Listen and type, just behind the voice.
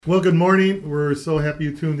Well, good morning. We're so happy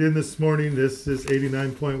you tuned in this morning. This is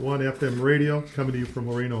 89.1 FM radio coming to you from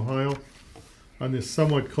Lorain, Ohio on this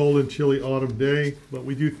somewhat cold and chilly autumn day. But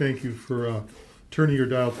we do thank you for turning your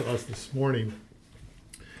dial to us this morning.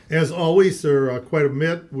 As always, there are quite a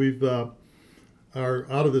bit. We've are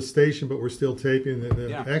out of the station, but we're still taping. And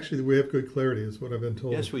Yeah. actually, we have good clarity, is what I've been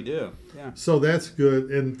told. Yes, we do. Yeah. So that's good.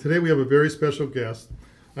 And today we have a very special guest.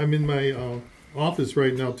 I'm in my office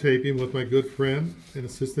right now taping with my good friend and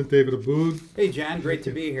assistant David Aboud. Hey, John. Great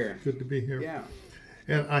to be here. Good to be here. Yeah.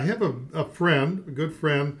 And I have a friend, a good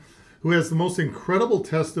friend, who has the most incredible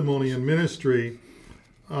testimony in ministry.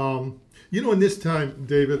 In this time,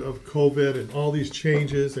 David, of COVID and all these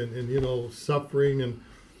changes and suffering, and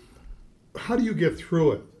how do you get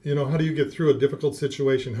through it? How do you get through a difficult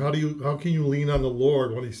situation? How can you lean on the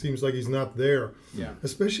Lord when he seems like he's not there? Yeah.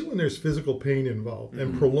 Especially when there's physical pain involved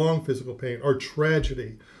and prolonged physical pain or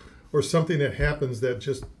tragedy or something that happens that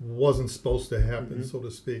just wasn't supposed to happen, so to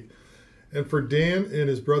speak. And for Dan and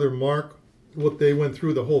his brother Mark, what they went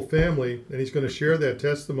through, the whole family, and he's going to share that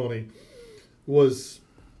testimony, was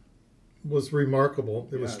remarkable.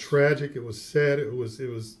 It was tragic. It was sad. It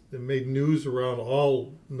made news around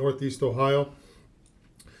all Northeast Ohio.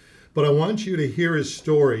 But I want you to hear his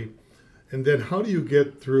story, and then how do you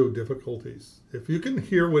get through difficulties? If you can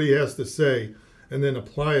hear what he has to say and then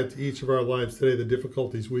apply it to each of our lives today, the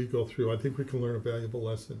difficulties we go through, I think we can learn a valuable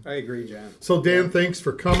lesson. I agree, John. So Dan, thanks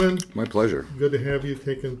for coming. My pleasure. Good to have you.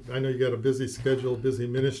 I know you got a busy schedule, busy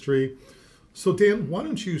ministry. So Dan, why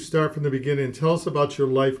don't you start from the beginning and tell us about your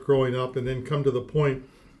life growing up and then come to the point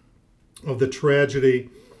of the tragedy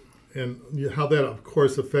and how that, of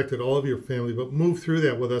course, affected all of your family, but move through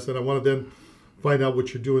that with us. And I want to then find out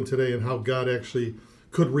what you're doing today and how God actually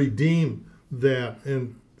could redeem that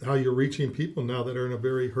and how you're reaching people now that are in a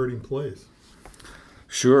very hurting place.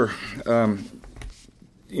 Sure. John,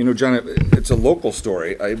 it's a local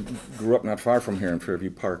story. I grew up not far from here in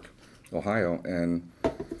Fairview Park, Ohio, and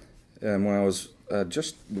when I was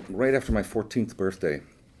just right after my 14th birthday,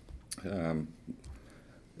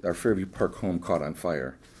 our Fairview Park home caught on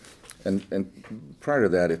fire. And prior to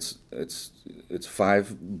that, it's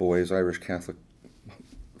 5 boys, Irish Catholic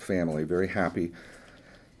family, very happy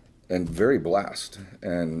and very blessed.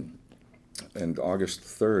 And August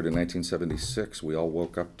 3rd in 1976, we all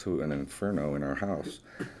woke up to an inferno in our house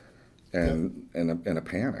and a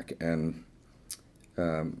panic. And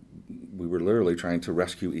we were literally trying to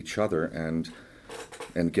rescue each other and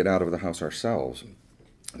get out of the house ourselves.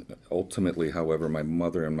 Ultimately, however, my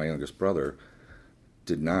mother and my youngest brother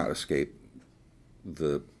did not escape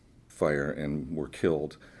the fire and were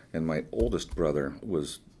killed. And my oldest brother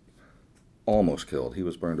was almost killed. He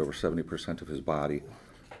was burned over 70% of his body.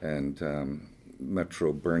 And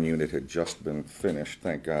Metro Burn Unit had just been finished,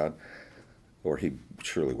 thank God, or he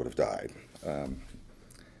surely would have died.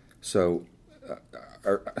 So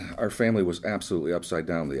our family was absolutely upside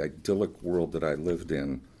down. The idyllic world that I lived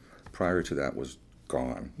in prior to that was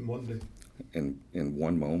gone. One day. In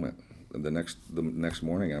one moment. The next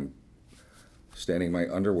morning, I'm standing in my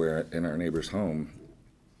underwear in our neighbor's home.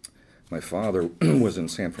 My father was in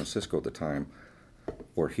San Francisco at the time,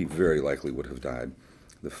 or he very likely would have died.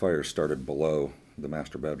 The fire started below the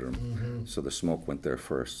master bedroom, so the smoke went there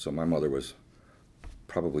first. So my mother was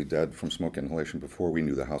probably dead from smoke inhalation before we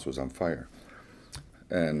knew the house was on fire.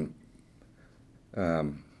 And I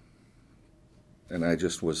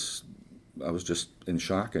was just in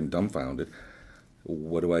shock and dumbfounded.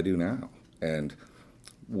 What do I do now? And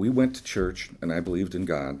we went to church, and I believed in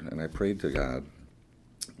God, and I prayed to God.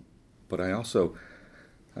 But I also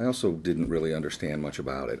didn't really understand much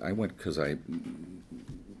about it. I went because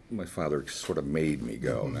my father sort of made me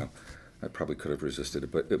go. Now, I probably could have resisted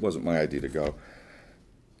it, but it wasn't my idea to go.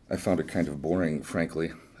 I found it kind of boring,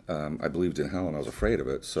 frankly. I believed in hell, and I was afraid of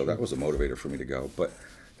it, so that was a motivator for me to go. But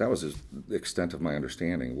that was the extent of my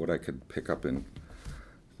understanding, what I could pick up in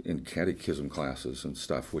catechism classes and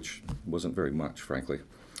stuff, which wasn't very much, frankly.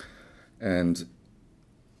 And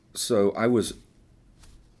so I was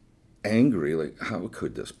angry, like, how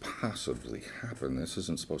could this possibly happen? This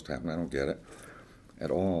isn't supposed to happen. I don't get it at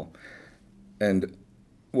all. And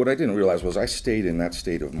what I didn't realize was I stayed in that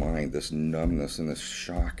state of mind, this numbness and this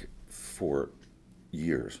shock for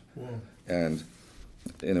years. Wow. And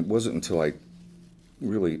it wasn't until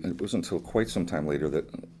quite some time later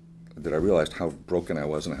that I realized how broken I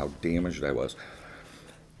was and how damaged I was.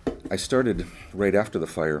 I started right after the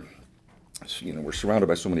fire. We're surrounded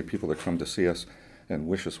by so many people that come to see us and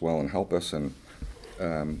wish us well and help us. And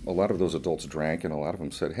a lot of those adults drank, and a lot of them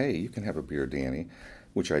said, "Hey, you can have a beer, Danny,"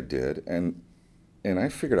 which I did. And I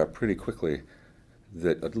figured out pretty quickly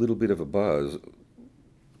that a little bit of a buzz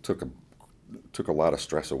took a lot of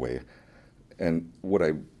stress away. And what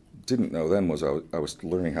I didn't know then was I was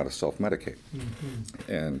learning how to self-medicate.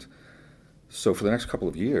 And so for the next couple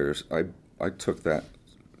of years, I took that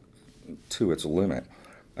to its limit.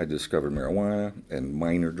 I discovered marijuana and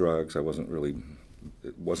minor drugs. It wasn't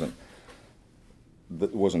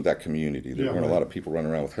that community. There weren't a lot of people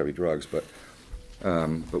running around with heavy drugs, but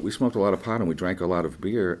we smoked a lot of pot and we drank a lot of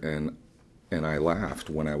beer, and I laughed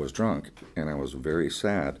when I was drunk, and I was very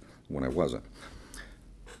sad when I wasn't.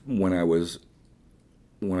 When I was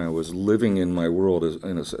living in my world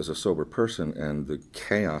as a sober person, and the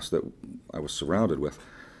chaos that I was surrounded with,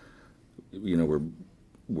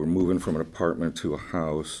 we're moving from an apartment to a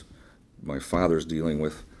house. My father's dealing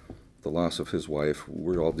with the loss of his wife.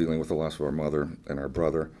 We're all dealing with the loss of our mother and our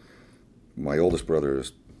brother. My oldest brother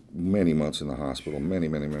is many months in the hospital, many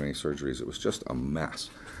surgeries. It was just a mess.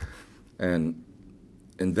 And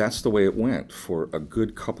that's the way it went for a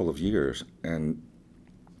good couple of years. And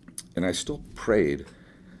I still prayed,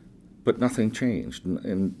 but nothing changed.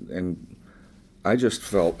 And I just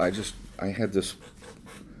felt, I had this,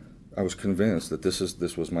 I was convinced that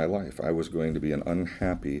this was my life. I was going to be an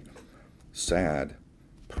unhappy, sad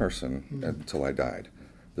person until I died.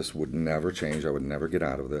 This would never change. I would never get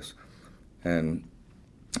out of this. And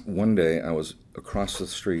one day I was across the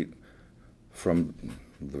street from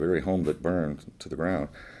the very home that burned to the ground,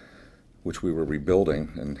 which we were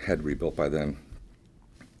rebuilding and had rebuilt by then,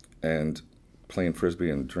 and playing Frisbee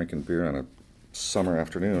and drinking beer on a summer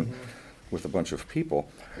afternoon with a bunch of people.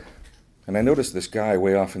 And I noticed this guy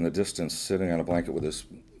way off in the distance sitting on a blanket with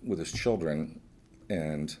his children,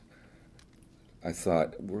 and I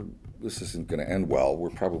thought, this isn't going to end well. We're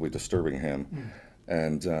probably disturbing him.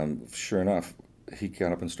 And sure enough, he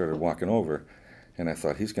got up and started walking over, and I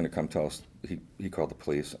thought, he's going to come tell us. He called the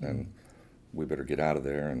police, and we better get out of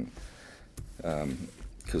there. And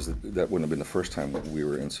because that wouldn't have been the first time we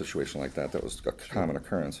were in a situation like that. That was a common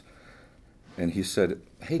occurrence. And he said,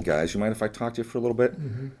 hey guys, you mind if I talk to you for a little bit?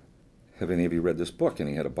 Have any of you read this book? And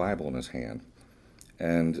he had a Bible in his hand.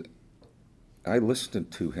 And I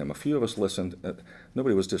listened to him. A few of us listened.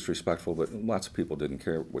 Nobody was disrespectful, but lots of people didn't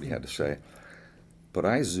care what he had to say. But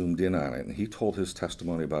I zoomed in on it, and he told his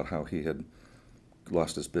testimony about how he had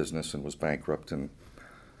lost his business and was bankrupt. And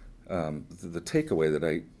the takeaway that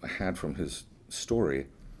I had from his story,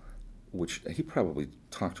 which he probably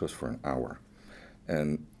talked to us for an hour,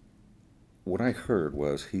 and what I heard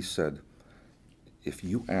was, he said, if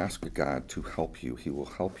you ask God to help you, he will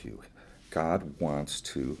help you. God wants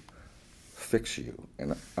to fix you.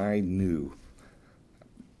 And I knew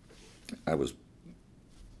I was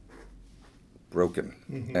broken,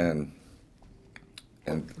 and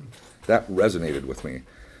that resonated with me.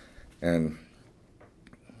 And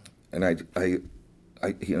I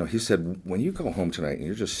he said, when you go home tonight and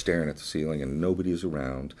you're just staring at the ceiling and nobody is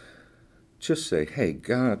around, just say, hey,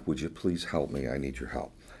 God, would you please help me? I need your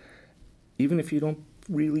help. Even if you don't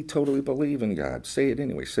really totally believe in God, say it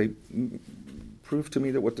anyway. Say, prove to me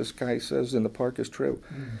that what this guy says in the park is true.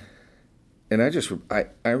 And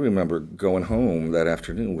I remember going home that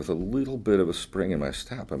afternoon with a little bit of a spring in my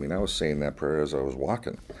step. I mean, I was saying that prayer as I was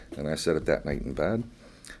walking, and I said it that night in bed,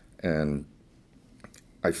 and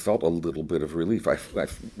I felt a little bit of relief.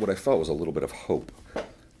 What I felt was a little bit of hope.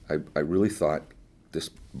 I really thought this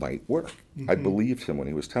might work. I believed him when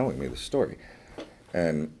he was telling me the story,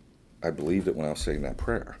 and I believed it when I was saying that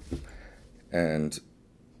prayer. And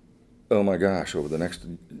oh my gosh, over the next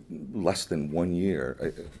less than 1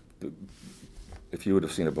 year, if you would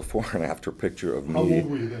have seen a before and after picture of me. How old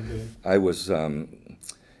were you then, Dan? I was,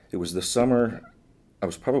 it was the summer, I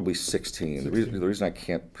was probably 16. The reason I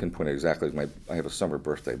can't pinpoint it exactly is I have a summer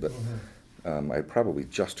birthday, but I probably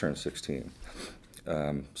just turned 16.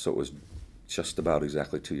 So it was just about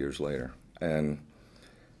exactly 2 years later. And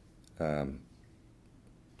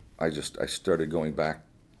I started going back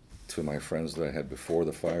to my friends that I had before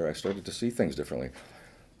the fire. I started to see things differently.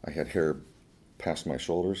 I had hair past my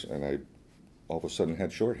shoulders, and I all of a sudden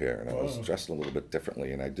had short hair, and I was dressed a little bit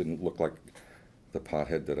differently, and I didn't look like the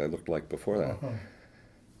pothead that I looked like before that.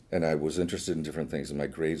 And I was interested in different things, and my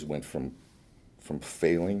grades went from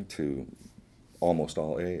failing to almost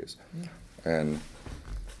all A's. And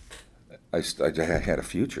I had a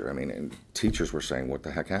future. I mean, and teachers were saying, what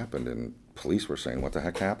the heck happened? And police were saying, what the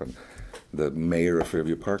heck happened? The mayor of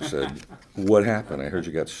Fairview Park said, what happened? I heard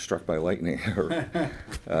you got struck by lightning.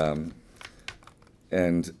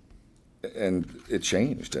 And it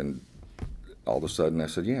changed. And all of a sudden I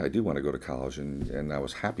said, yeah, I do want to go to college. And I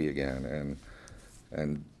was happy again.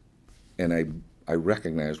 And I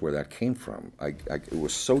recognized where that came from. It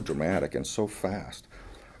was so dramatic and so fast.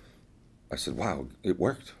 I said, wow, it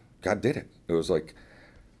worked. God did it. It was like,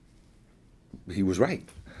 he was right.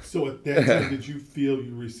 So at that time, did you feel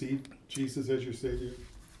you received Jesus as your Savior?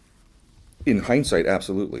 In hindsight,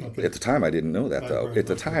 absolutely. Okay. At the time, I didn't know that, though. Right, At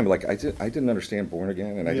the okay. time, like, I didn't understand born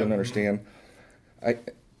again, and I Yeah. didn't understand.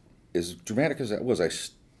 As dramatic as that was, I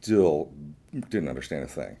still didn't understand a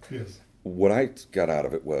thing. Yes. What I got out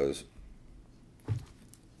of it was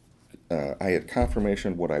I had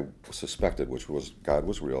confirmation what I suspected, which was God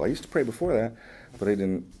was real. I used to pray before that, but I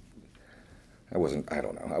don't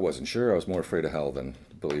know. I wasn't sure. I was more afraid of hell than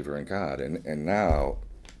a believer in God. And now,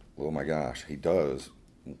 oh my gosh, he does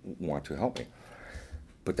want to help me.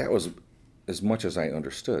 But that was as much as I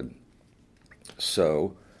understood.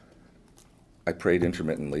 So I prayed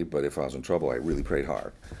intermittently, but if I was in trouble, I really prayed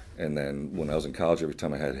hard. And then when I was in college, every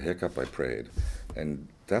time I had a hiccup, I prayed. And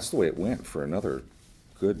that's the way it went for another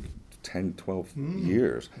good 10, 12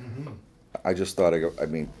 years. Mm-hmm. I just thought,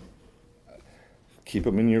 keep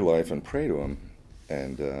him in your life and pray to him,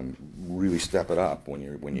 and really step it up when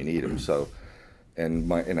you need him. So,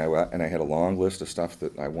 and I had a long list of stuff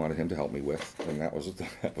that I wanted him to help me with, and that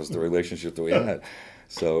was the relationship that we had.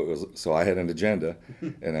 So I had an agenda,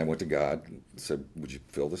 and I went to God and said, "Would you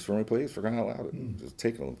fill this for me, please? For crying out loud! It's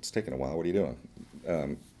taking a while. What are you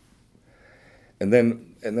doing?" And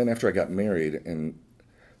then after I got married, and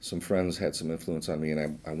some friends had some influence on me,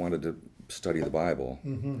 and I wanted to study the Bible.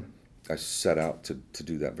 Mm-hmm. I set out to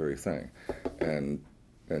do that very thing, and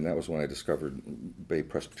that was when I discovered Bay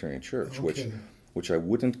Presbyterian Church, Okay. which I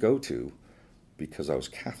wouldn't go to because I was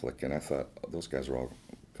Catholic, and I thought, oh, those guys are all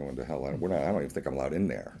going to hell. I don't even think I'm allowed in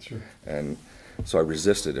there. Sure. And so I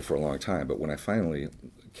resisted it for a long time. But when I finally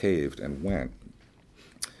caved and went,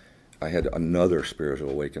 I had another spiritual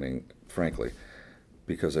awakening, frankly,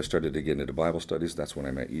 because I started to get into Bible studies. That's when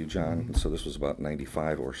I met you, John. Mm-hmm. So this was about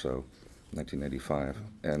 95 or so, 1995.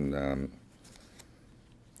 And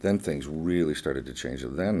then things really started to change.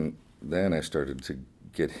 Then I started to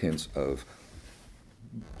get hints of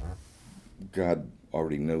God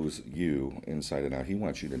already knows you inside and out. He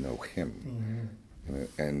wants you to know him.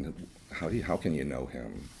 Mm-hmm. And how can you know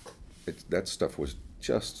him? That stuff was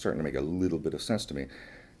just starting to make a little bit of sense to me.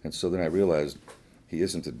 And so then I realized he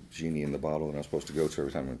isn't a genie in the bottle that I'm supposed to go to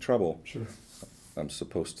every time I'm in trouble. Sure. I'm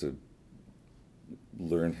supposed to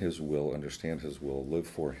learn his will, understand his will, live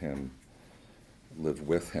for him, live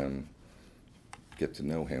with him, get to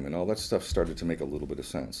know him. And all that stuff started to make a little bit of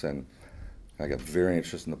sense. And I got very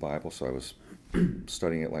interested in the Bible, so I was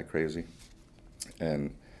studying it like crazy.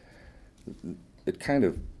 And it kind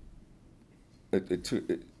of, I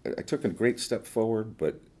took a great step forward,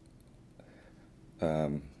 but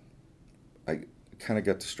I kind of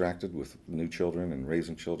got distracted with new children and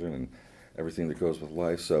raising children and everything that goes with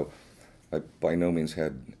life. So I by no means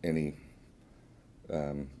had any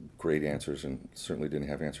great answers, and certainly didn't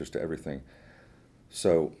have answers to everything.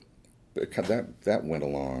 So that went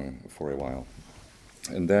along for a while.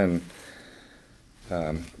 And then,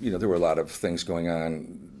 there were a lot of things going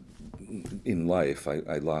on in life.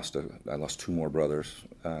 I lost two more brothers.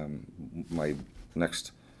 My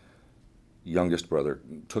next youngest brother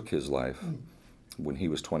took his life when he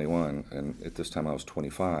was 21, and at this time I was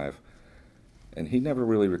 25. And he never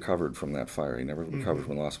really recovered from that fire. He never recovered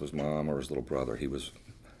from the loss of his mom or his little brother. He was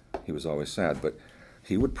always sad, but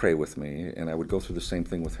he would pray with me, and I would go through the same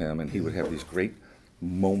thing with him, and he would have these great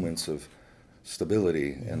moments of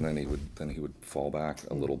stability, and then he would fall back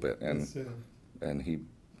a little bit, and he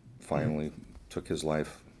finally took his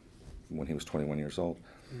life when he was 21 years old.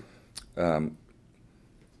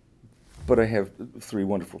 But I have 3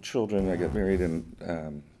 wonderful children. I got married, and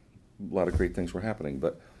a lot of great things were happening.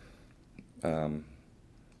 But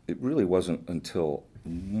it really wasn't until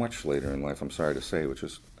much later in life, I'm sorry to say, which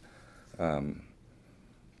is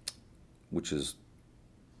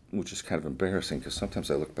kind of embarrassing, because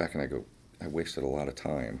sometimes I look back and I go, I wasted a lot of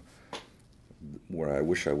time where I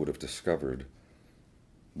wish I would have discovered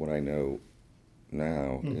what I know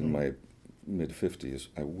now in my mid-50s.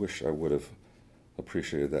 I wish I would have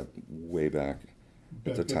appreciated that way back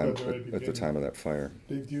at the time of that fire.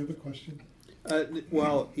 Dave, do you have a question?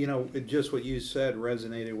 Well, just what you said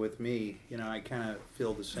resonated with me. I kind of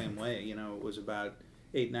feel the same way. It was about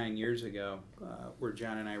 8-9 years ago where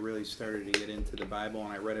John and I really started to get into the Bible,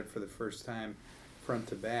 and I read it for the first time front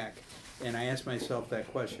to back. And I asked myself that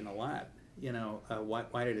question a lot.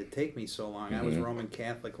 Why did it take me so long? I was Roman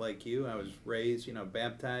Catholic like you. I was raised,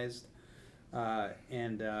 baptized.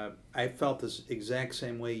 And I felt this exact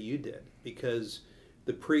same way you did, because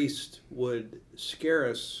the priest would scare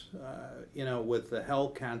us, with the hell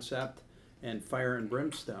concept and fire and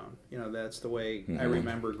brimstone. That's the way I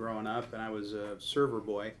remember growing up, and I was a server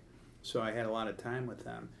boy so I had a lot of time with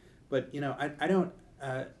them. But I don't.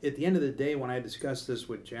 At the end of the day, when I discussed this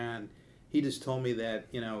with John, he just told me that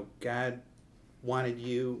God wanted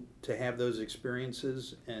you to have those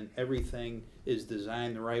experiences, and everything is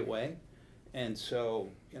designed the right way. And so,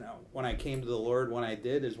 when I came to the Lord, when I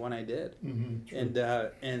did is when I did. Mm-hmm.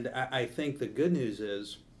 And I think the good news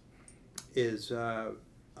is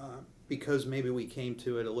because maybe we came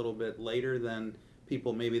to it a little bit later than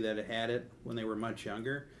people maybe that had it when they were much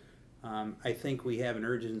younger. I think we have an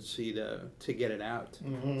urgency to get it out,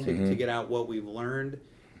 to get out what we've learned,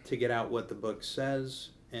 to get out what the book says,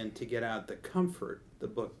 and to get out the comfort the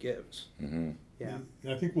book gives. Mm-hmm. Yeah.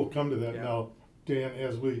 I think we'll come to that now, Dan,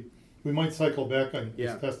 as we might cycle back on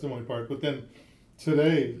this testimony part, but then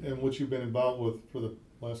today, and what you've been involved with for the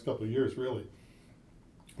last couple of years, really,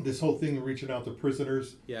 this whole thing of reaching out to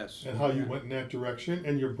prisoners, Yes, and how you went in that direction,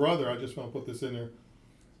 and your brother, I just want to put this in there,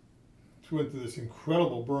 went through this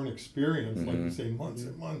incredible burn experience, like you say, months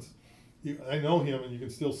and months. I know him, and you can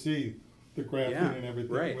still see the grafting and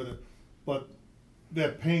everything with it, but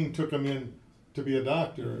that pain took him in to be a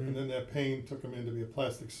doctor, and then that pain took him in to be a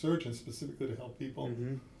plastic surgeon, specifically to help people.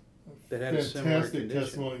 that had a similar Fantastic condition.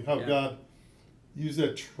 testimony how God used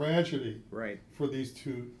that tragedy Right. for these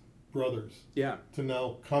two brothers Yeah. to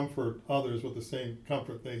now comfort others with the same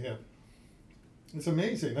comfort they have. It's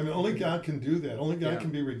amazing. I mean, only God can do that. Only God Yeah.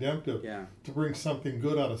 can be redemptive Yeah. to bring something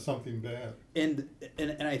good out of something bad. And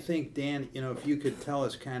I think, Dan, if you could tell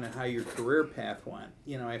us kind of how your career path went,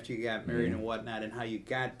 after you got married and whatnot, and how you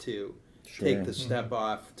got to take the step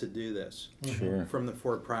off to do this Sure. from the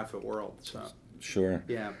for-profit world. So Sure.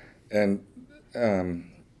 yeah. And I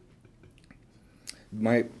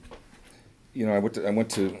went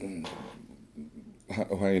to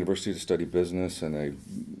Ohio University to study business, and I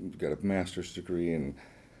got a master's degree, and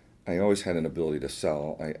I always had an ability to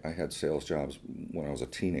sell. I had sales jobs when I was a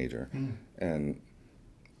teenager, and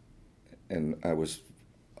I was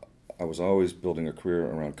always building a career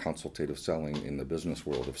around consultative selling in the business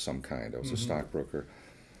world of some kind. I was a stockbroker.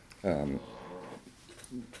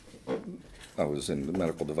 I was in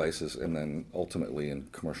medical devices, and then ultimately in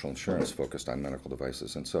commercial insurance, focused on medical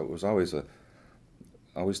devices. And so it was always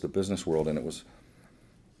the business world, and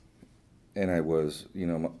I was,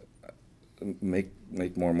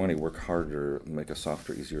 make more money, work harder, make a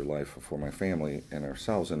softer, easier life for my family and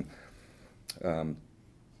ourselves. And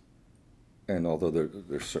although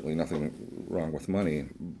there's certainly nothing wrong with money,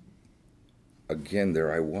 again,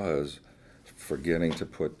 there I was, forgetting to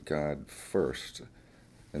put God first,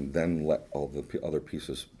 and then let all the other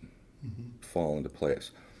pieces fall into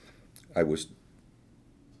place. I was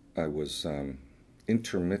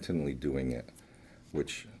intermittently doing it,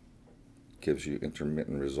 which gives you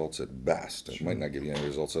intermittent results at best. It might not give you any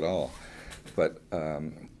results at all. But I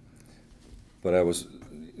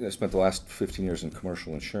spent the last 15 years in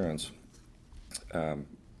commercial insurance, and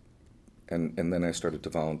then I started to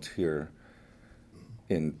volunteer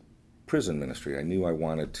in prison ministry. I knew I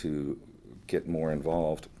wanted to get more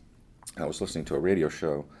involved. I was listening to a radio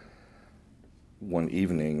show one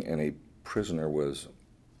evening, and a prisoner was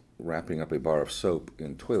wrapping up a bar of soap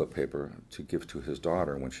in toilet paper to give to his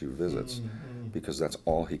daughter when she visits, because that's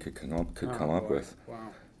all he could come up with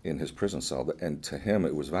in his prison cell. And to him,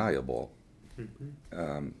 it was valuable.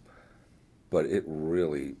 But it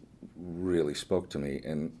really, really spoke to me.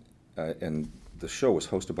 And the show was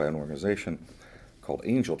hosted by an organization called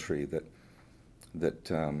Angel Tree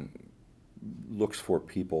that looks for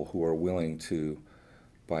people who are willing to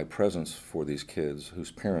buy presents for these kids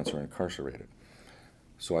whose parents are incarcerated.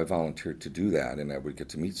 So I volunteered to do that, and I would get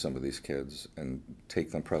to meet some of these kids and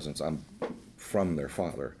take them presents from their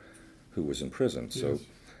father, who was in prison. Yes. So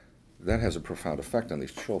that has a profound effect on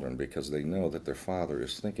these children, because they know that their father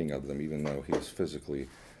is thinking of them, even though he is physically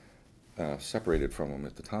separated from them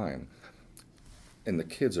at the time. And the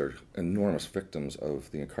kids are enormous victims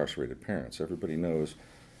of the incarcerated parents. Everybody knows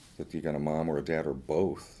that you got a mom or a dad or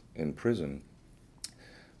both in prison.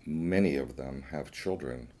 Many of them have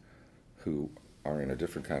children who are in a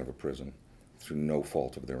different kind of a prison through no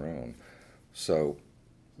fault of their own. So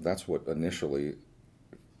that's what initially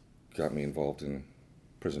got me involved in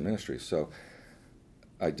prison ministry. So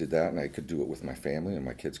I did that, and I could do it with my family, and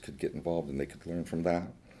my kids could get involved, and they could learn from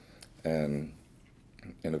that. And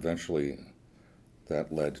eventually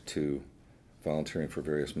that led to volunteering for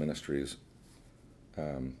various ministries,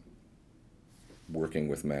 working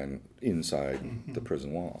with men inside the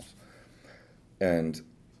prison walls. And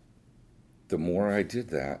the more I did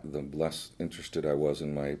that, the less interested I was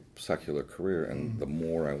in my secular career, and the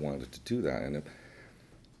more I wanted to do that.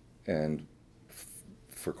 And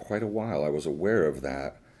for quite a while, I was aware of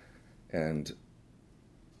that, and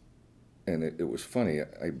and it was funny.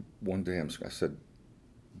 One day I said,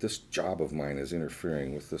 this job of mine is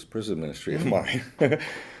interfering with this prison ministry of mine.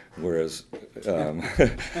 Whereas,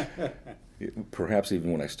 perhaps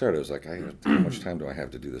even when I started, I was like, how much time do I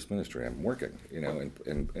have to do this ministry? I'm working,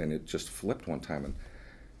 and it just flipped one time,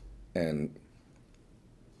 and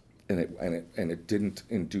it didn't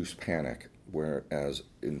induce panic. Whereas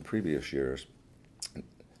in previous years,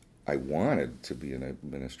 I wanted to be in a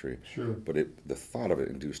ministry, Sure. but the thought of it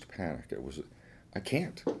induced panic. It was, I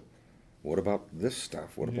can't. What about this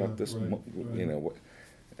stuff? What about this? Right, right.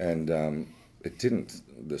 And it didn't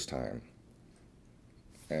this time.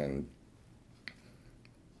 And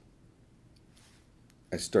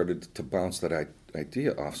I started to bounce that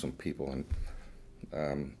idea off some people,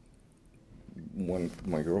 and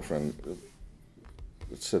my girlfriend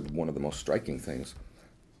said one of the most striking things,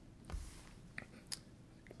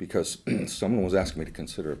 because someone was asking me to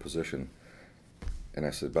consider a position, and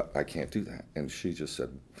I said, but I can't do that. And she just said,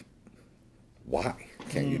 why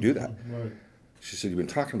can't you do that? Right. She said, you've been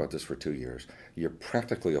talking about this for 2 years. You're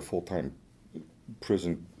practically a full-time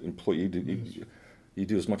prison employee. You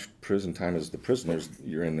do as much prison time as the prisoners.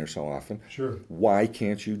 You're in there so often. Sure. Why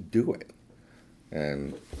can't you do it?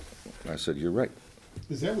 And I said, you're right.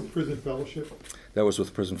 Is that with Prison Fellowship? That was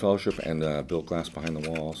with Prison Fellowship and Bill Glass Behind the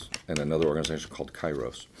Walls and another organization called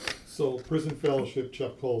Kairos. So Prison Fellowship,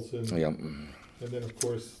 Chuck Colson. Yeah. And then, of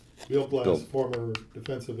course, Bill Glass, Bill. Former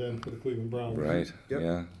defensive end for the Cleveland Browns. Right. Yep.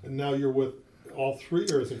 Yeah. And now you're with all three,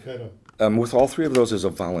 or is it kind of... With all three of those as a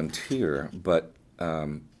volunteer, but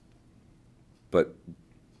after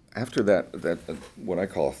that what I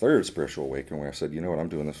call a third spiritual awakening, where I said, you know what, I'm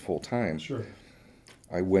doing this full time. Sure.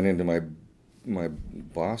 I went into my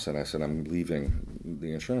boss and I said, I'm leaving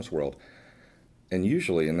the insurance world. And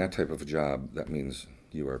usually in that type of a job, that means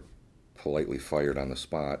you are politely fired on the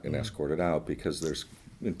spot and escorted out, because there's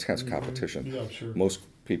intense competition. Yeah, sure. Most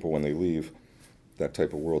people, when they leave that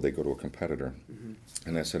type of world, they go to a competitor.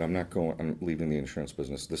 And I said, I'm leaving the insurance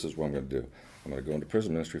business. This is what I'm going to do. I'm going to go into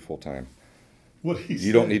prison ministry full time. What he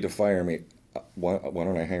You don't need to fire me. Why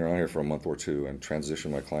don't I hang around here for a month or two and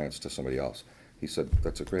transition my clients to somebody else? He said,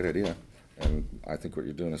 that's a great idea, and I think what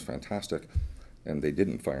you're doing is fantastic. And they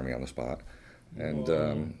didn't fire me on the spot. And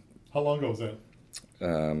How long ago was that?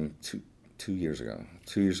 2 years ago.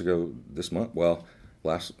 2 years ago this month. Well,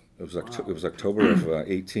 it was October of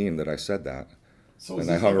 18 that I said that. So And is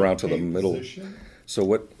I this hung like a around till the paid middle. position? So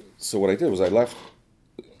what I did was I left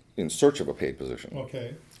in search of a paid position.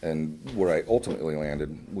 Okay. And where I ultimately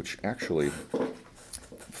landed, which actually,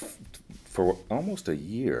 for almost a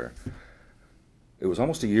year, it was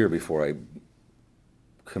almost a year before I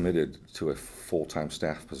committed to a full-time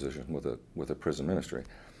staff position with a prison ministry.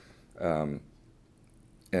 And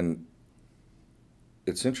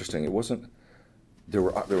it's interesting. It wasn't. There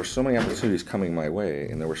were so many opportunities coming my way,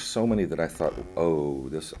 and there were so many that I thought,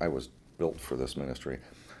 I was built for this ministry,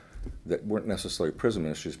 that weren't necessarily prison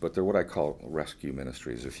ministries, but they're what I call rescue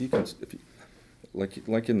ministries. If you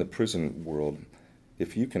like in the prison world,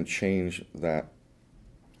 if you can change that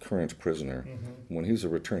current prisoner, when he's a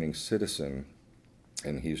returning citizen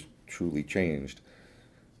and he's truly changed,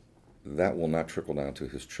 that will not trickle down to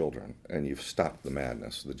his children, and you've stopped the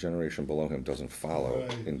madness. The generation below him doesn't follow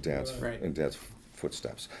Right, in dad's right.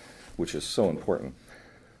 footsteps, which is so important.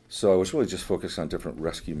 So I was really just focused on different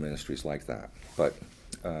rescue ministries like that. But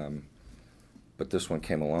this one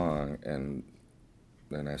came along, and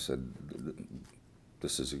then I said,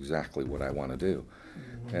 this is exactly what I want to do.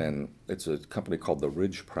 And it's a company called the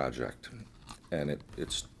Ridge Project, and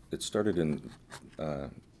it started in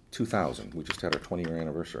 2000. We just had our 20-year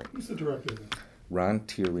anniversary. Who's the director of that? Ron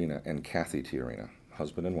Tiarina and Kathy Tiarina,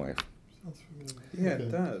 husband and wife. Sounds familiar. Yeah, Okay.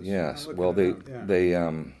 it does. Yes. I'm Well, looking it up,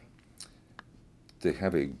 yeah. they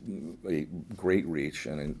have a great reach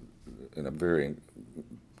and a very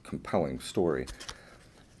compelling story.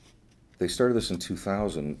 They started this in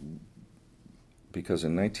 2000 because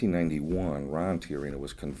in 1991, Ron Tiarina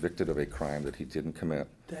was convicted of a crime that he didn't commit,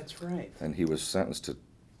 That's right. and he was sentenced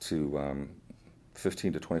to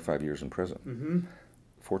 15 to 25 years in prison. Mm-hmm.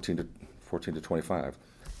 14 to 25.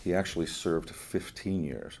 He actually served 15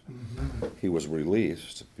 years. He was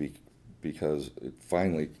released because it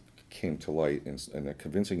finally came to light in a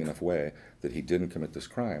convincing enough way that he didn't commit this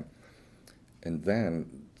crime. And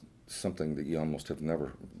then, something that you almost have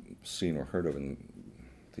never seen or heard of in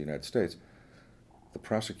the United States, the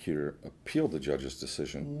prosecutor appealed the judge's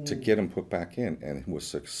decision to get him put back in, and was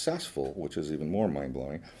successful, which is even more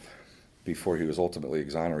mind-blowing, before he was ultimately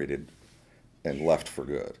exonerated and left for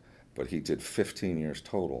good. But he did 15 years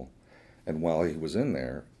total, and while he was in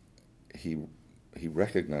there, he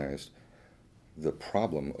recognized the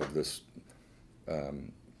problem of this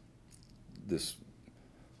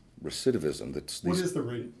recidivism. What is the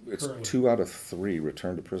rate It's currently? 2 out of 3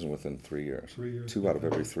 return to prison within 3 years. 3 years. 2 out of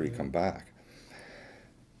every 3 Yeah. come back.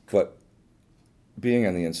 But being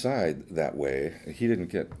on the inside that way, he didn't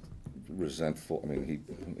get resentful. I mean,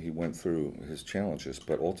 he went through his challenges,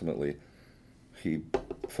 but ultimately he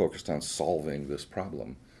focused on solving this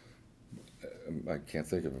problem. I can't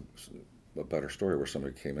think of a better story where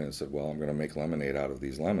somebody came in and said, well, I'm going to make lemonade out of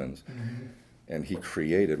these lemons. Mm-hmm. And he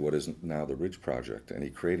created what is now the Ridge Project, and he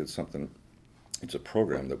created something. It's a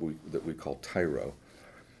program that we call Tyro,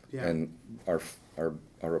 Yeah. and our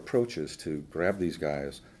approach is to grab these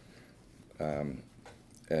guys, and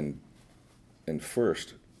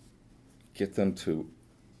first get them to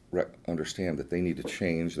understand that they need to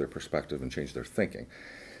change their perspective and change their thinking.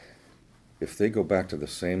 If they go back to the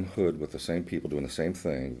same hood with the same people doing the same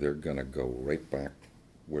thing, they're going to go right back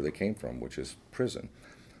where they came from, which is prison.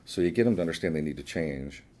 So you get them to understand they need to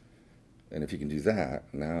change, and if you can do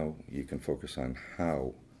that, now you can focus on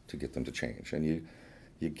how to get them to change. And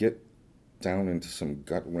you get down into some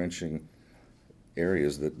gut-wrenching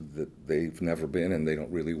areas that they've never been and they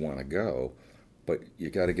don't really want to go, but you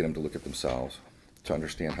got to get them to look at themselves, to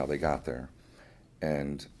understand how they got there,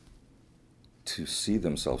 and to see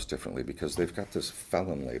themselves differently, because they've got this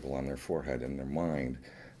felon label on their forehead in their mind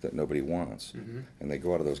that nobody wants. Mm-hmm. And they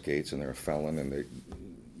go out of those gates and they're a felon, and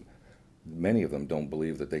many of them don't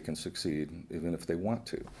believe that they can succeed even if they want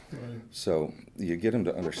to. Right. So you get them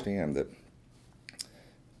to understand that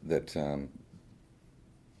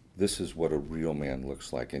this is what a real man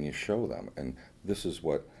looks like, and you show them, and this is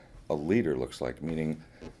what a leader looks like, meaning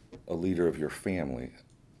a leader of your family,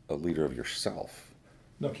 a leader of yourself.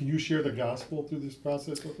 Now, can you share the gospel through this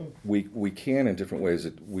process with them? We can in different ways.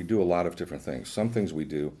 We do a lot of different things. Some things we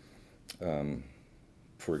do,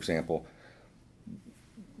 for example,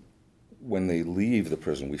 when they leave the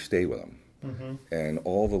prison, we stay with them. Mm-hmm. And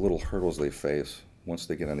all the little hurdles they face once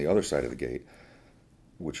they get on the other side of the gate,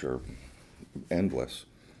 which are endless,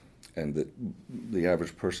 and that the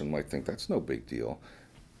average person might think that's no big deal.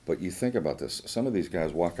 But you think about this. Some of these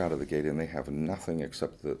guys walk out of the gate and they have nothing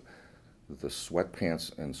except the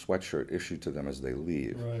sweatpants and sweatshirt issued to them as they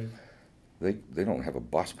leave. Right. They don't have a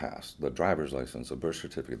bus pass, the driver's license, a birth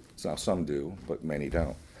certificate. Now some do, but many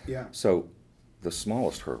don't. Yeah. So the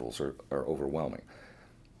smallest hurdles are overwhelming.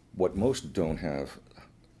 What most don't have,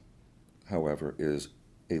 however, is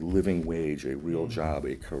a living wage, a real job,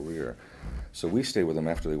 a career. So we stay with them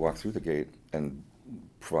after they walk through the gate and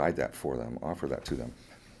provide that for them, offer that to them.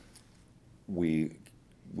 We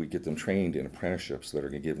get them trained in apprenticeships that are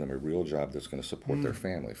going to give them a real job that's going to support their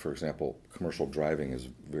family. For example, commercial driving is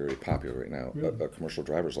very popular right now, Really? a commercial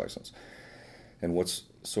driver's license. And what's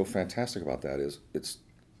so fantastic about that is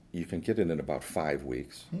you can get it in about 5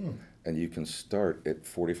 weeks, and you can start at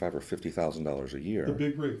 $45,000 or $50,000 a year. The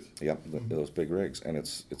big rigs. Yep, those big rigs, and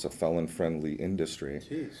it's a felon-friendly industry.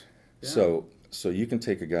 Jeez. Yeah. So you can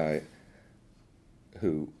take a guy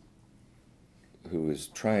who is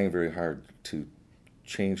trying very hard to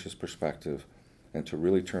change his perspective and to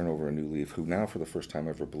really turn over a new leaf, who now for the first time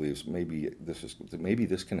ever believes maybe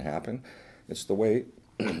this can happen. It's the way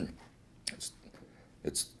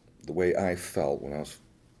it's the way I felt when I was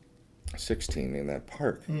 16 in that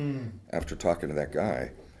park after talking to that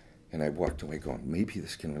guy, and I walked away going, maybe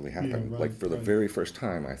this can really happen. Yeah, right, Like for the right. very first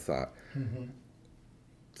time I thought,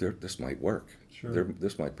 this might work. Sure.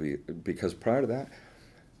 This might be, because prior to that,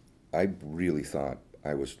 I really thought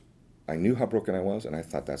I knew how broken I was, and I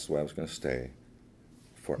thought that's the way I was going to stay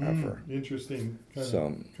forever. Interesting kind So-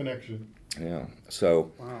 of connection. Yeah.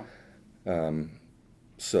 So, Wow.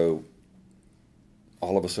 so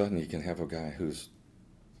all of a sudden you can have a guy who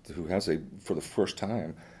has for the first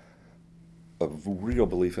time, a real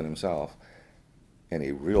belief in himself and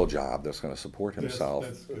a real job that's going to support himself.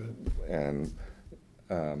 That's good. And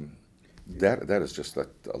that is just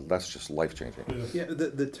that's just life changing. Yeah. Yeah,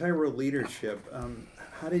 the Tyro leadership.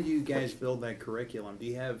 How did you guys build that curriculum? Do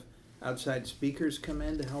you have outside speakers come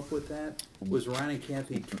in to help with that? Was Ron and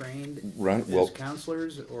Kathy trained as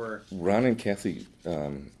counselors, or? Ron and Kathy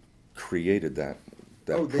created that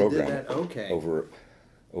Oh, they program did that? Okay.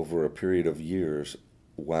 over a period of years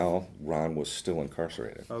while Ron was still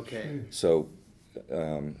incarcerated. Okay. So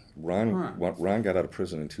Ron Huh. Ron got out of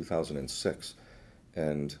prison in 2006,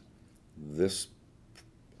 and this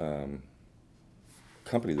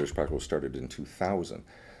company, Ridge Project, was started in 2000.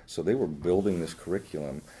 So they were building this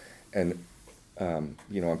curriculum, and I'm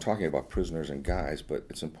talking about prisoners and guys, but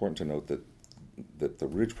it's important to note that the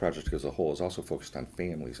Ridge Project as a whole is also focused on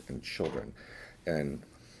families and children, and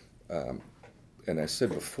and I said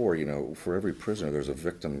before, for every prisoner, there's a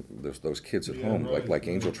victim. There's those kids at Yeah, home, right, like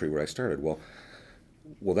Angel right. Tree, where I started. Well,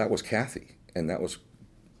 that was Kathy, and that was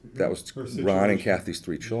Her Ron and situation. Kathy's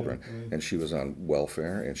three children, Yeah, right. and she was on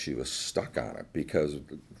welfare, and she was stuck on it because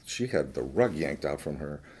she had the rug yanked out from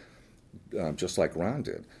her, just like Ron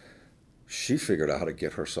did. She figured out how to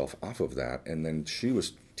get herself off of that, and then she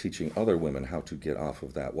was teaching other women how to get off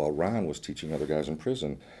of that, while Ron was teaching other guys in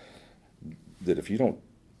prison that if you don't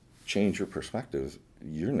change your perspective,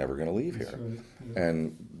 you're never going to leave That's here. right, yeah.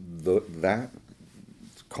 And that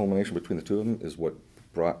culmination between the two of them is what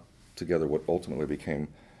brought together what ultimately became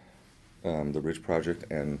the Ridge Project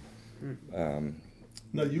and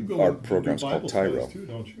Now you go our and do program's Bible called studies Tyro. too,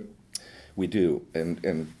 don't you? We do.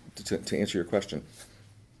 And to answer your question,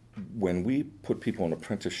 when we put people in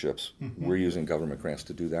apprenticeships, we're using government grants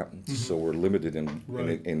to do that. So we're limited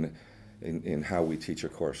Right. in how we teach a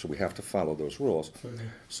course. So we have to follow those rules. Certainly.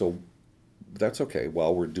 So that's okay.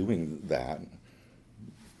 While we're doing that,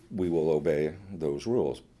 we will obey those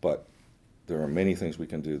rules. But there are many things we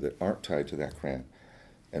can do that aren't tied to that grant,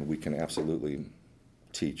 and we can absolutely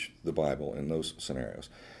teach the Bible in those scenarios.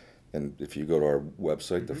 And if you go to our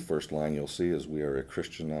website, the first line you'll see is we are a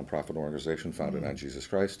Christian nonprofit organization founded on Jesus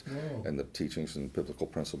Christ Wow. and the teachings and biblical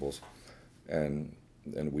principles, and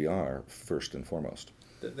we are first and foremost.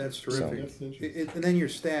 That's So- terrific. That's interesting. And then your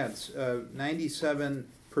stats,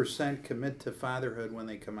 97% commit to fatherhood when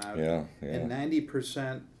they come out. Yeah, And yeah,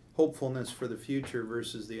 90% hopefulness for the future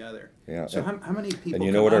versus the other. yeah. So how many people And you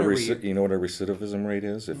come know what out our every year? you know what our recidivism rate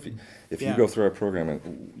is? If Yeah. you go through our program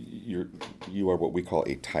and you are what we call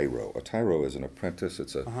a tyro. A tyro is an apprentice.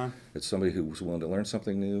 It's it's somebody who's willing to learn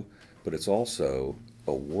something new, but it's also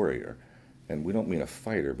a warrior. And we don't mean a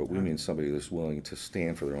fighter, but we mean somebody that's willing to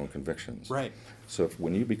stand for their own convictions. Right. So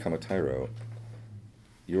when you become a tyro,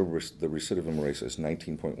 the recidivism rate is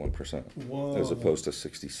 19.1%, Wow. as opposed to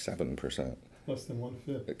 67% Less than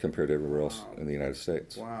 1/5. compared to everywhere else Wow. in the United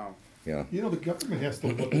States. Wow. Yeah. You know, the government has to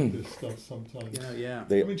look at this stuff sometimes. Yeah.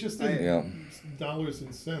 They, I mean, just in yeah. dollars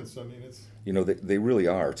and cents. I mean, it's They really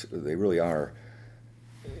are. They really are,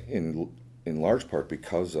 in large part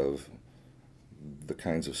because of the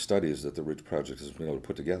kinds of studies that the Ridge Project has been able to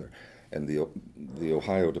put together, and the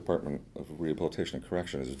Ohio Department of Rehabilitation and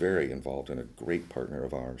Correction is very involved and a great partner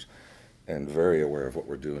of ours, and very aware of what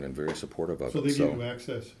we're doing and very supportive of so it. they give you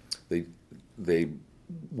access. They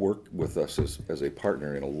work with us as a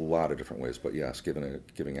partner in a lot of different ways. But yes,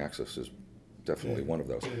 giving access is definitely Yeah, one of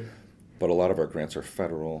those. yeah. But a lot of our grants are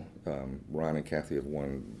federal. Ron and Kathy have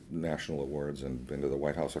won national awards and been to the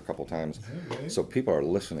White House a couple times. Is that right? So people are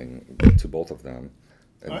listening to both of them,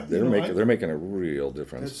 and I- you they're know, making I- they're making a real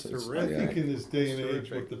difference. That's It's- I terrific. think in this day and It's age,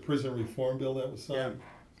 terrific. with the prison reform bill that was signed,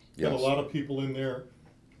 Yes. got a lot of people in there,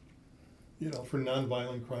 for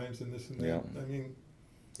nonviolent crimes and this and that. Yeah. I mean,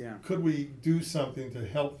 Yeah. could we do something to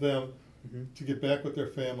help them Mhm. to get back with their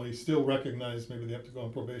family? Still recognize maybe they have to go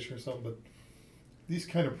on probation or something, but these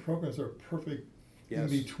kind of programs are perfect in Yes.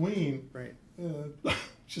 between, Right.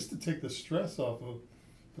 just to take the stress off of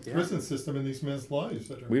the Yeah. prison system in these men's lives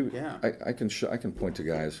that are. Yeah. I can point to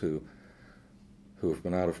guys who have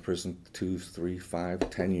been out of prison 2, 3, 5,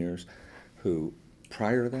 10 years, who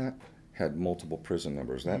prior to that had multiple prison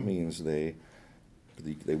numbers. That means they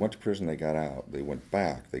went to prison, they got out, they went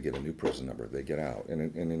back, they get a new prison number, they get out.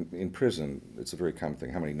 And in prison, it's a very common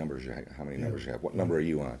thing. How many numbers you have? What number are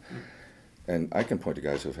you on? And I can point to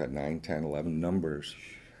guys who have had 9, 10, 11 numbers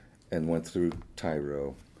and went through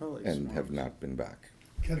Tyro Holy and smokes. have not been back.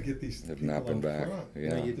 Gotta get these Have people not been out back. front. Yeah.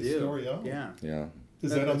 Yeah, you The do. story out. Yeah. Yeah.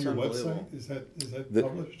 Is that on That's your unbelievable. website? Is that The-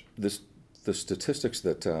 published? The statistics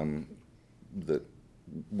that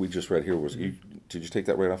we just read here was did you take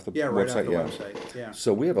that right off the Yeah, right website? off the website. Yeah.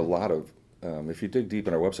 So we have a lot of if you dig deep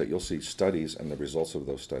in our website, you'll see studies and the results of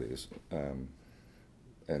those studies,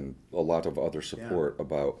 and a lot of other support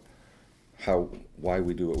about why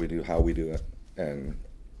we do what we do, how we do it,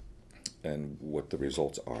 and what the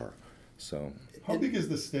results are. So How big is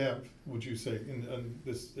the staff, would you say, in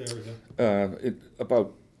this area?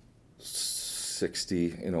 about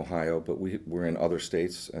 60 in Ohio, but we're in other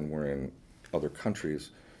states and we're in other countries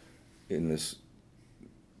in this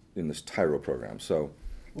Tyro program. So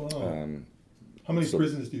Wow. How um, many so-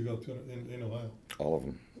 prisons do you go to in Ohio? all of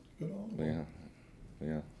them, Good all of them.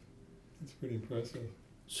 yeah. It's pretty impressive.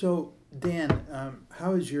 So, Dan,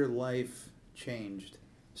 how has your life changed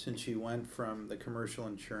since you went from the commercial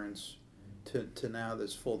insurance to now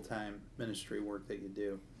this full-time ministry work that you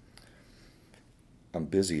do? I'm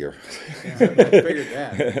busier. Yeah, I figured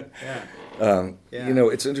that. Yeah. Yeah.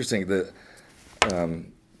 It's interesting that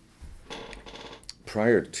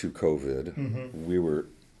prior to COVID, Mm-hmm. we were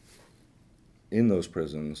in those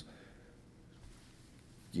prisons,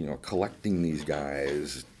 collecting these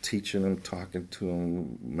guys, teaching them, talking to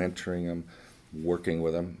them, mentoring them, working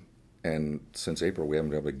with them. And since April, we haven't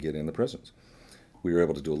been able to get in the prisons. We were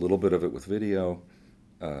able to do a little bit of it with video.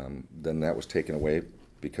 Then that was taken away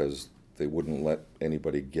because they wouldn't let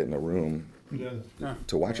anybody get in a room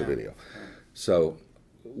to watch a video. So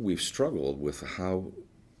we've struggled with how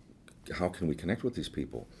can we connect with these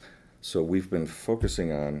people. So we've been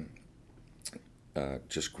focusing on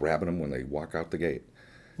just grabbing them when they walk out the gate.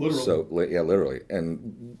 Literally. So literally.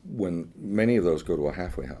 And when many of those go to a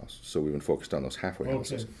halfway house, so we've been focused on those halfway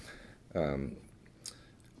houses.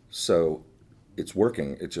 So it's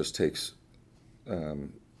working. It just takes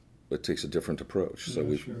a different approach.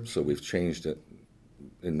 So we've changed it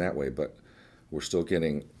in that way, but we're still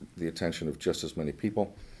getting the attention of just as many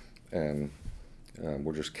people, and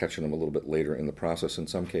we're just catching them a little bit later in the process in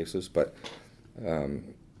some cases. But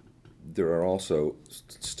there are also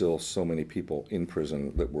still so many people in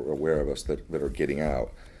prison that were aware of us that are getting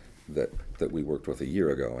out that we worked with a year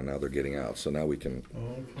ago, and now they're getting out. So now we can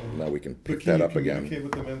pick that up again. Can you communicate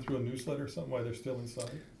with the men through a newsletter or something while they're still inside?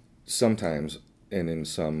 Sometimes, and in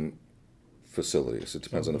some facilities. It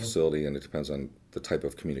depends on the facility, and it depends on the type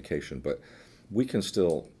of communication. But we're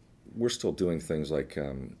still doing things like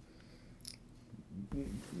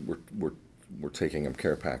we're taking them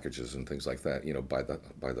care packages and things like that. By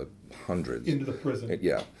the hundreds Into the prison.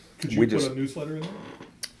 Yeah. Could you put a newsletter in there?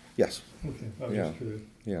 Yes. Okay. I was just curious.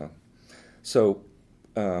 Yeah. So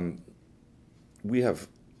we have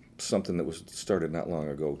something that was started not long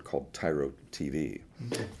ago called Tyro TV,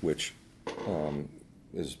 which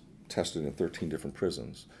is tested in 13 different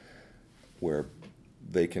prisons, where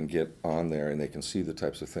they can get on there and they can see the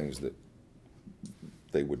types of things that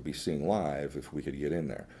they would be seeing live if we could get in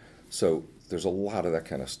there. So there's a lot of that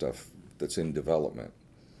kind of stuff that's in development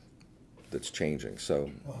that's changing. So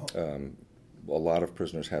a lot of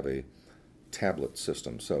prisoners have a tablet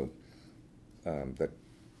system, so that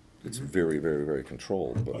it's very, very, very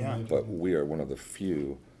controlled. But we are one of the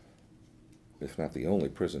few, if not the only,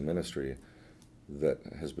 prison ministry that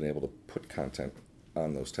has been able to put content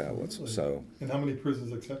on those tablets. Really? So, and how many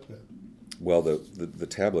prisons accept that? Well, the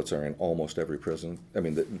tablets are in almost every prison. I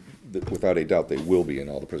mean, without a doubt, they will be in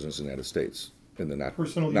all the prisons in the United States in the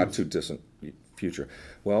not too distant future.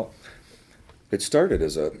 Well, it started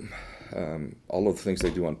as all of the things they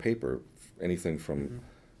do on paper, anything from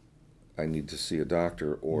I need to see a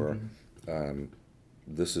doctor, or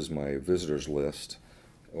this is my visitors list,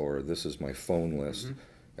 or this is my phone list.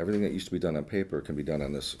 Everything that used to be done on paper can be done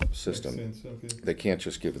on this system. Makes sense. Okay. They can't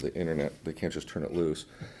just give it the internet. They can't just turn it loose.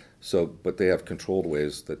 So, but they have controlled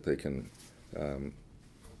ways that they can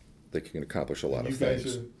accomplish a lot of things.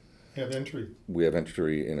 You guys have entry. We have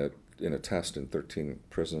entry in a test in 13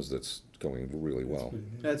 prisons that's going really well.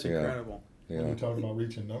 That's incredible. Yeah. When you talk about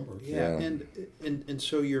reaching numbers. Yeah. And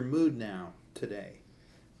so your mood now today,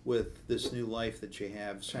 with this new life that you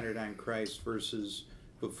have centered on Christ versus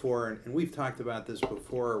before, and we've talked about this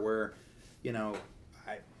before, where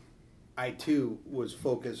I too was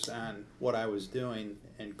focused on what I was doing,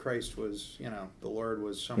 and Christ was, the Lord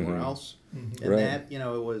was somewhere else, and that, it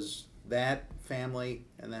was that family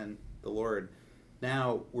and then the Lord.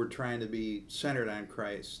 Now we're trying to be centered on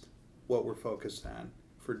Christ, what we're focused on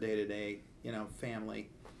for day to day, family,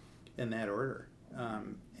 in that order.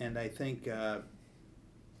 And I think,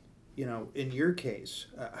 in your case,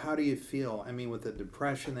 how do you feel? I mean, with the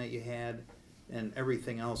depression that you had and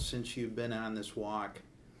everything else since you've been on this walk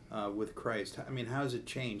with Christ, I mean, how has it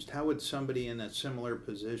changed? How would somebody in a similar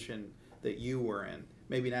position that you were in,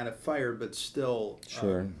 maybe not a fire, but still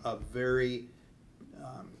a very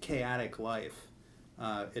chaotic life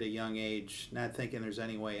at a young age, not thinking there's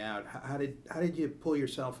any way out, how did you pull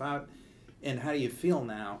yourself out, and how do you feel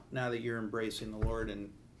now that you're embracing the Lord and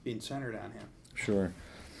being centered on Him? Sure.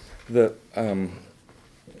 The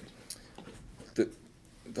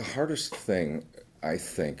hardest thing, I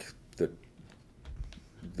think,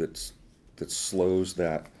 that slows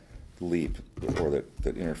that leap, or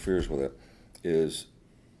that interferes with it, is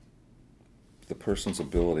the person's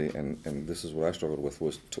ability, and this is what I struggled with,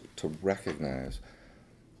 was to recognize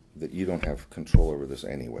that you don't have control over this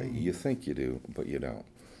anyway. You think you do, but you don't.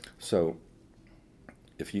 So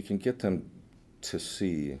if you can get them to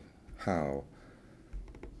see how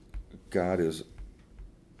God is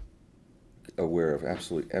aware of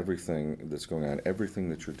absolutely everything that's going on, everything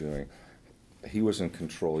that you're doing. He was in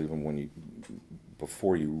control even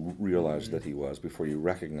before you realized that He was, before you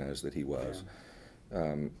recognized that He was.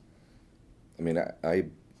 Yeah. I mean,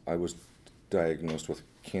 I was diagnosed with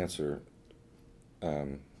cancer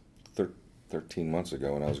 13 months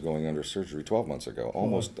ago, and I was going under surgery 12 months ago,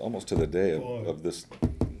 almost to the day of this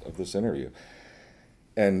interview.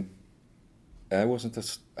 And I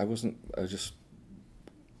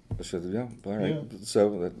said, yeah, all right. Yeah.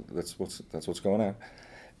 So that's what's going on.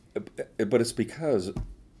 But it's because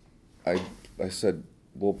I said,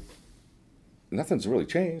 well, nothing's really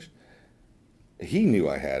changed. He knew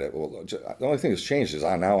I had it. Well, the only thing that's changed is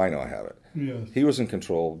now I know I have it. Yes. He was in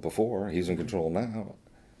control before. He's in control now.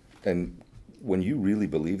 And when you really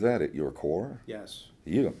believe that at your core, Yes.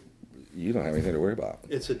 you don't have anything to worry about.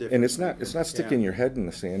 It's a different. And it's not sticking Yeah. your head in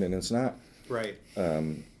the sand, and it's not Right.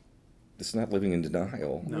 it's not living in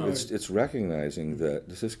denial. No. It's recognizing that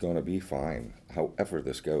this is going to be fine. However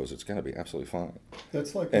this goes, it's going to be absolutely fine.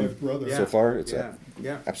 That's like And my brother. Yeah. So far, it's Yeah.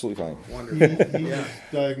 absolutely fine. Wonderful. He Yeah. was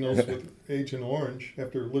diagnosed with Agent Orange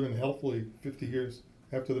after living healthily 50 years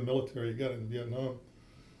after the military. He got in Vietnam.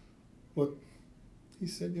 But he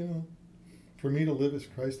said, for me to live is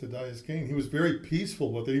Christ, to die is gain. He was very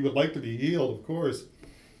peaceful with it. He would like to be healed, of course.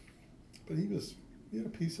 But he had a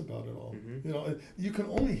peace about it all. Mhm. You can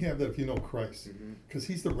only have that if you know Christ, because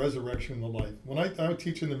he's the resurrection and the life. When I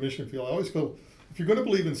teach in the mission field, I always go, if you're going to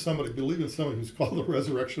believe in somebody who's called the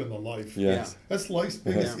resurrection and the life. Yes. That's life's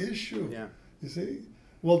biggest Yeah. issue. Yeah. You see?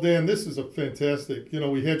 Well, Dan, this is a fantastic.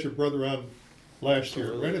 We had your brother on last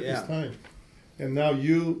year, right at Absolutely, this time. And now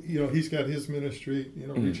he's got his ministry,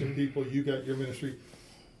 reaching people, you got your ministry.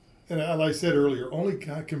 And like I said earlier, only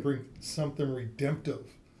God can bring something redemptive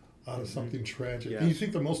out of something tragic. And you Yes.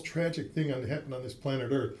 think the most tragic thing that happened on this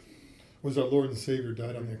planet Earth was our Lord and Savior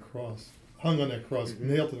died on that cross, hung on that cross,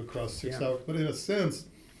 nailed to the cross 6 Yeah. hours. But in a sense,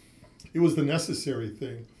 it was the necessary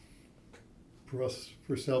thing for us,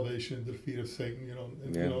 for salvation, the defeat of Satan,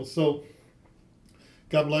 Yeah. So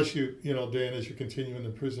God bless you, Dan, as you continue in the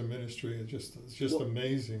prison ministry. It's just Well,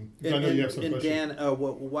 amazing. And, I know you have some and questions. Dan,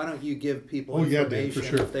 why don't you give people Oh, yeah, Dan, information for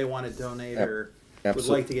sure. if they want to donate or would Absol-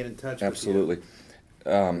 like to get in touch Absolutely.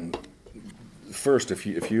 First, if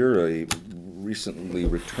you're a recently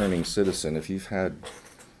returning citizen, if you've had,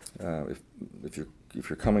 if you're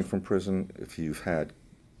coming from prison, if you've had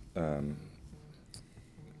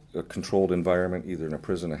a controlled environment, either in a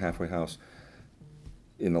prison, a halfway house,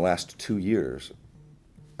 in the last 2 years,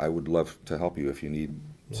 I would love to help you if you need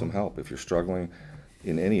some help. If you're struggling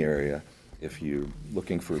in any area, if you're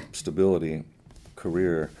looking for stability,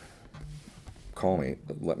 career, call me.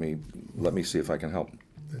 Let me see if I can help.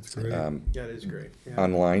 That's great. Yeah, that is great. Yeah.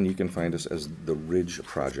 Online, you can find us as The Ridge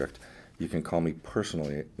Project. You can call me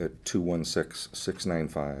personally at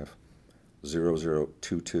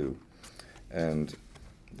 216-695-0022. And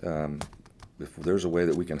if there's a way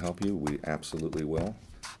that we can help you, we absolutely will.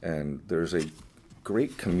 And there's a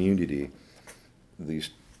great community, these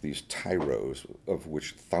tyros, of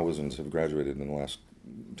which thousands have graduated in the last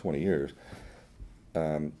 20 years,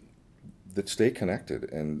 that stay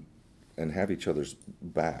connected and have each other's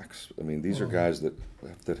backs. I mean, these are guys that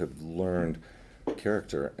have learned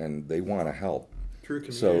character and they want to help. True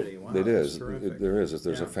community. So Wow, it that's is. terrific. There's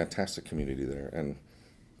Yeah. a fantastic community there, and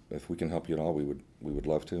if we can help you at all, we would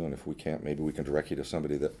love to. And if we can't, maybe we can direct you to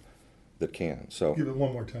somebody that can. So Give it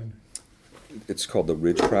one more time. it's called the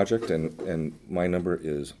Ridge Project, and my number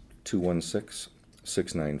is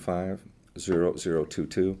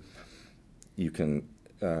 216-695-0022. You can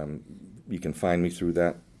find me through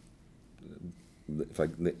that.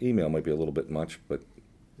 The email might be a little bit much, but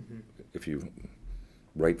if you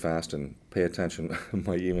write fast and pay attention,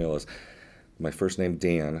 my email is my first name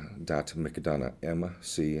Dan.McDonough,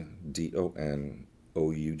 McDonough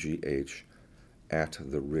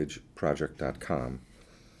 @theridgeproject.com.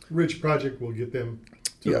 Ridge Project will get them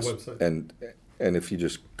to Yes, the website. and if you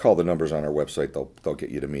just call the numbers on our website, they'll get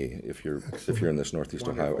you to me if you're in this Northeast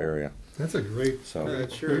Ohio Wonderful. area. That's a great, So Yeah,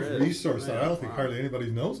 it sure great is. resource that I don't think Wow. hardly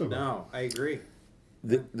anybody knows about. No, I agree.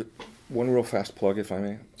 the one real fast plug, if I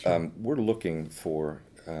may, we're looking for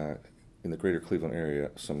in the greater Cleveland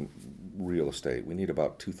area some real estate. We need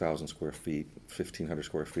about 2,000 square feet, 1,500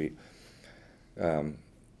 square feet,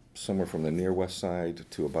 somewhere from the near west side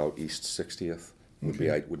to about East 60th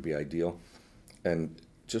would be ideal. And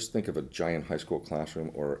just think of a giant high school classroom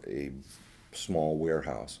or a small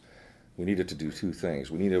warehouse. We need it to do two things.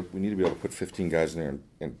 We need to be able to put 15 guys in there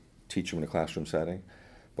and teach them in a classroom setting.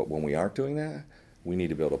 But when we aren't doing that, we need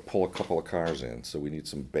to be able to pull a couple of cars in. So we need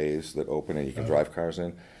some bays that open and you can drive cars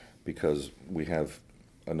in, because we have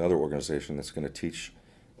another organization that's going to teach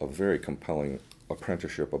a very compelling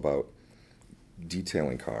apprenticeship about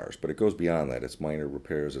detailing cars. But it goes beyond that. It's minor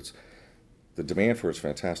repairs. It's the demand for it's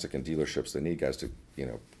fantastic in dealerships. They need guys to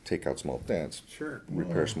take out small dents, Sure.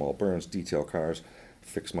 repair small burns, detail cars,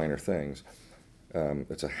 fix minor things.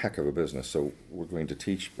 It's a heck of a business. So we're going to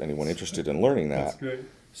teach anyone interested in learning That's that. great.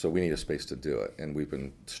 So we need a space to do it, and we've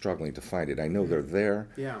been struggling to find it. I know they're there,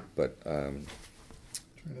 Yeah. but Trying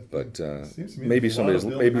to but think. Seems to me maybe there's a lot of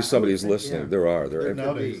somebody's buildings. listening. Yeah. There are. There could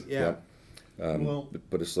nowadays. be, yeah. Well,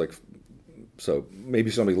 But it's like, so maybe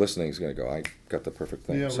somebody listening is going to go, I got the perfect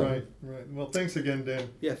thing. yeah, So right. Well, thanks again, Dan.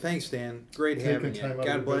 Yeah, thanks, Dan. Great Taking having you. time out of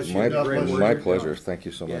God your bless busy- you. My, God Great bless you. work my you're pleasure. doing. Thank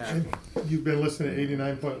you so much. Yeah. You've been listening to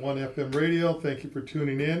 89.1 FM radio. Thank you for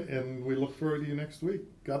tuning in, and we look forward to you next week.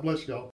 God bless y'all.